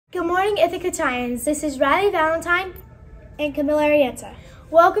Good morning, Ithaca-Titans. This is Riley Valentine and Camilla Arietta.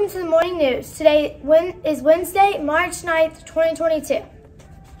 Welcome to the morning news. Today is Wednesday, March 9th, 2022.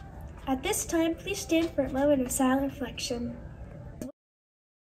 At this time, please stand for a moment of silent reflection.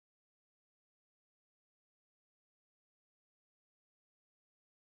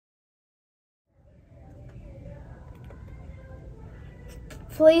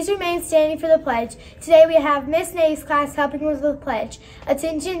 Please remain standing for the pledge. Today we have Miss Nate's class helping with the pledge.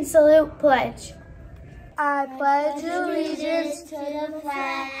 Attention, salute, pledge. I pledge allegiance to the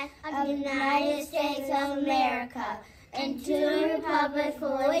flag of the United States of America and to the republic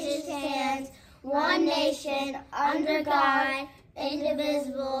for which it stands, one nation, under God,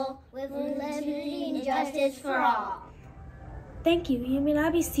 indivisible, with liberty and justice for all. Thank you. You may now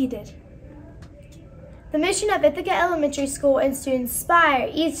be seated. The mission of Ithaca Elementary School is to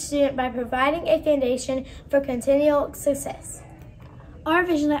inspire each student by providing a foundation for continual success. Our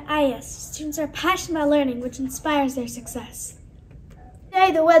vision at IS, students are passionate about learning, which inspires their success.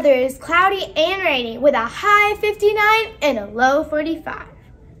 Today the weather is cloudy and rainy with a high 59 and a low 45.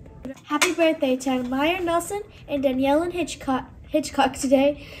 Happy birthday to Admire Nelson and Danielle Hitchcock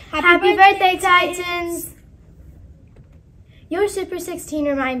today. Happy birthday, Titans! Your Super 16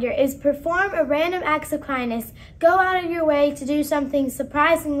 reminder is perform a random acts of kindness. Go out of your way to do something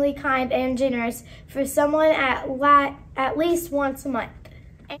surprisingly kind and generous for someone at least once a month.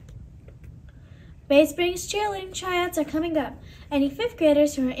 Bay Springs cheerleading tryouts are coming up. Any 5th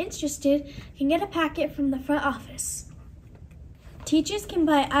graders who are interested can get a packet from the front office. Teachers can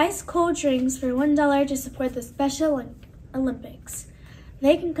buy ice cold drinks for $1 to support the Special Olympics.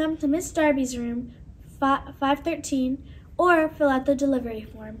 They can come to Miss Darby's room, 513, or fill out the delivery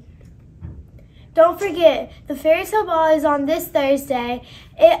form. Don't forget, the Fairy Tale Ball is on this Thursday.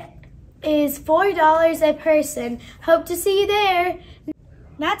 It is $4 a person. Hope to see you there.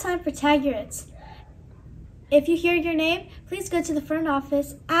 Now time for Tag Your Its. If you hear your name, please go to the front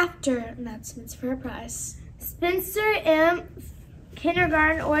office after announcements for a prize. Spencer M.,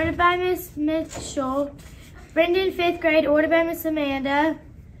 kindergarten, ordered by Miss Mitchell. Brendan, 5th grade, ordered by Miss Amanda.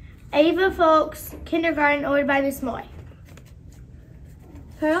 Ava Folks, kindergarten, ordered by Miss Moy.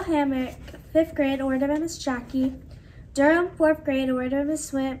 Pearl Hammock, 5th grade, ordered by Miss Jackie. Durham, 4th grade, ordered by Miss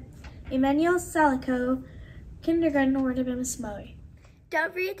Swint. Emmanuel Salico, kindergarten, ordered by Miss Moe.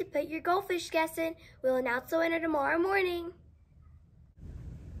 Don't forget to put your goldfish guess in. We'll announce the winner tomorrow morning.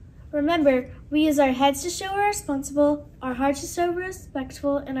 Remember, we use our heads to show we're responsible, our hearts to show we're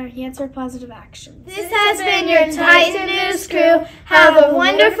respectful, and our hands for positive actions. This has been your Titan News crew. Have a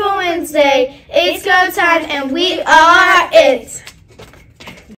wonderful Wednesday. It's go time and we are it.